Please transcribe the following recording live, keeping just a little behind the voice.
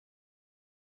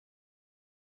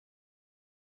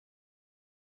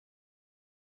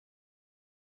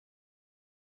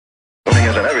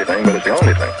isn't everything, but it's the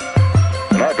only thing.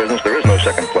 In our business, there is no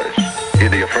second place.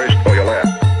 Either you're first or you're last.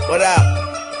 What up?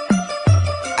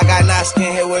 I got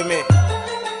Noskin here with me.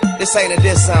 This ain't a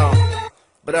diss song,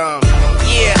 but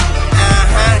yeah,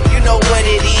 you know what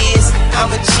it is. I'm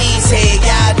a cheesehead,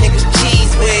 y'all niggas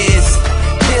cheese whiz.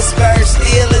 Pittsburgh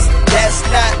Steelers, that's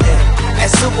nothing. That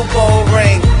Super Bowl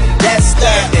ring, that's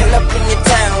nothing. Pull up in your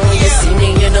town when you see me,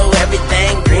 you know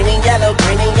everything. Green and yellow,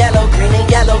 green and yellow, green and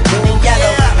yellow, green and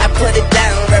yellow. I put it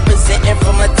down, representing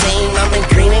for my team. I'm in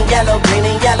green and yellow, green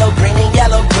and yellow, green and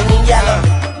yellow, green and yellow.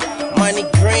 Money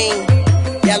green,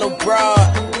 yellow broad,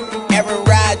 Aaron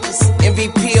Rodgers,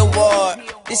 MVP award.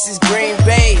 This is Green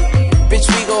Bay, bitch,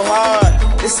 we go hard.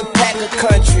 This a pack of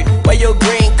country, where your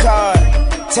green card?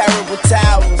 Terrible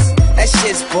towels, that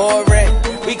shit's boring.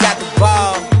 We got the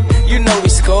ball, you know we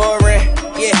scoring.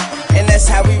 Yeah, and that's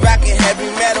how we rockin' heavy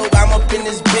metal. I'm up in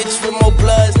this bitch with more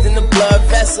bloods than the blood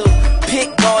vessel.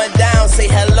 Pick going down, say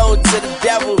hello to the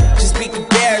devil. Just beat the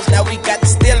Bears, now we got the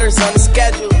Steelers on the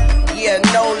schedule. Yeah,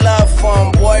 no love for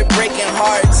 'em, boy, breaking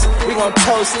hearts. We gon'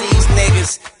 toast these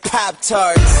niggas,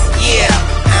 Pop-Tarts. Yeah,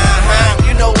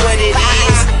 you know what it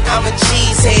is. I'm a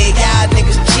cheesehead, y'all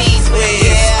niggas cheese whiz.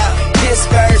 Yeah,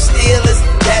 Pittsburgh Steelers,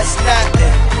 that's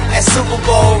nothing. That Super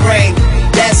Bowl ring,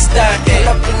 that's nothing.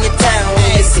 Pull up in your town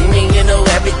when you see me, you know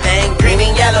everything. Green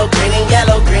and yellow, green and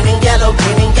yellow, green and yellow,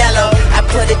 green and yellow. I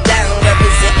put it down,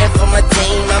 representing for my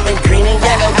team. I'm in green and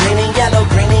yellow, green and yellow,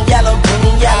 green and yellow, green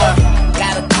and yellow.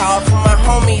 Got a call from my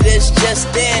homie that's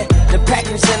just in. The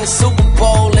Packers in the Super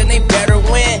Bowl and they better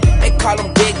win. They call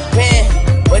him Big Ben,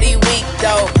 but he weak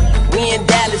though. We in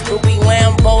Dallas, but we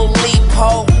Lambo leap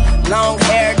ho. Long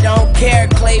hair, don't care,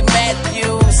 Clay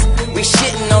Matthews. We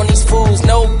shitting on these fools,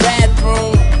 no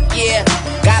bathroom. Yeah,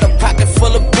 got a pocket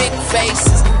full of big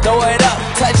faces. Throw it up,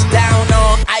 touchdown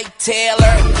on Ike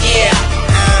Taylor. Yeah,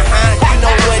 you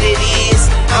know what it is.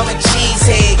 I'm a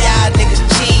cheesehead, y'all niggas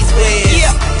cheese whiz.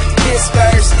 Yeah.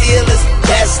 Pittsburgh Steelers,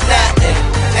 that's nothing.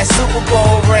 That Super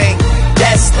Bowl ring,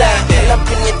 that's nothing. Pull up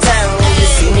in your town when you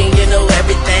see me, you know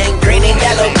everything. Green and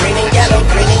yellow, green and yellow,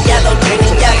 green and yellow, green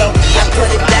and yellow. I put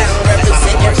it down,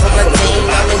 representing for my team.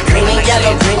 I'm in green and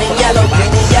yellow, green and yellow,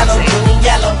 green and yellow, green and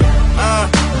yellow.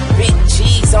 Big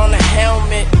G's on the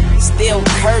helmet, still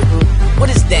curtain. What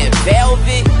is that,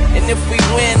 velvet? And if we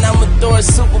win, I'ma throw a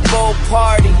Super Bowl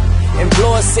party and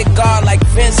blow a cigar like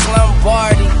Vince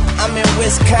Lombardi. I'm in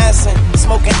Wisconsin,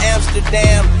 smoking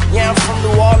Amsterdam. Yeah, I'm from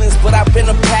New Orleans, but I've been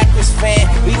a Packers fan.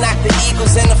 We knocked the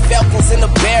Eagles and the Falcons and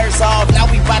the Bears off. Now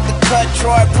we bout to cut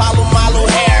Troy Polamalu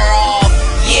hair off.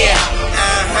 Yeah,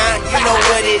 you know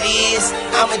what it is.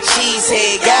 I'm a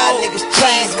cheesehead, y'all niggas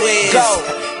cheese whiz. Go,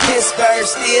 Pittsburgh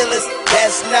Steelers,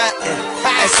 that's nothing.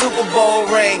 That Super Bowl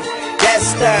ring,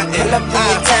 that's nothing. Pull up in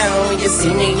your town when you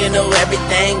see me, you know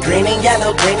everything. Green and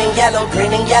yellow, green and yellow,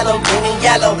 green and yellow, green and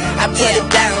yellow. I put it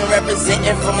down,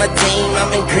 representing for my team.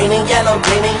 I'm in green and yellow,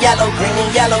 green and yellow, green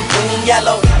and yellow, green and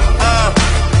yellow.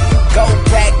 Go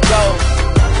back, go.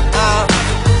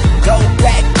 Go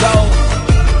back, go.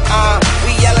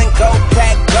 We yelling go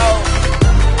back, go.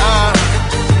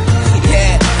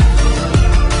 Yeah.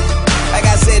 Like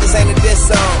I said, this ain't a diss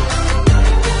song.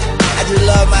 I just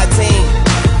love my team.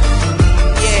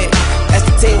 Yeah, that's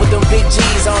the team with them big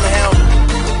G's on the helmet.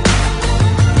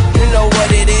 You know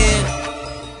what it is.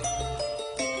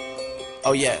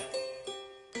 Oh yeah.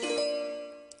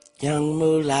 Young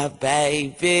Moolah,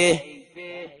 baby.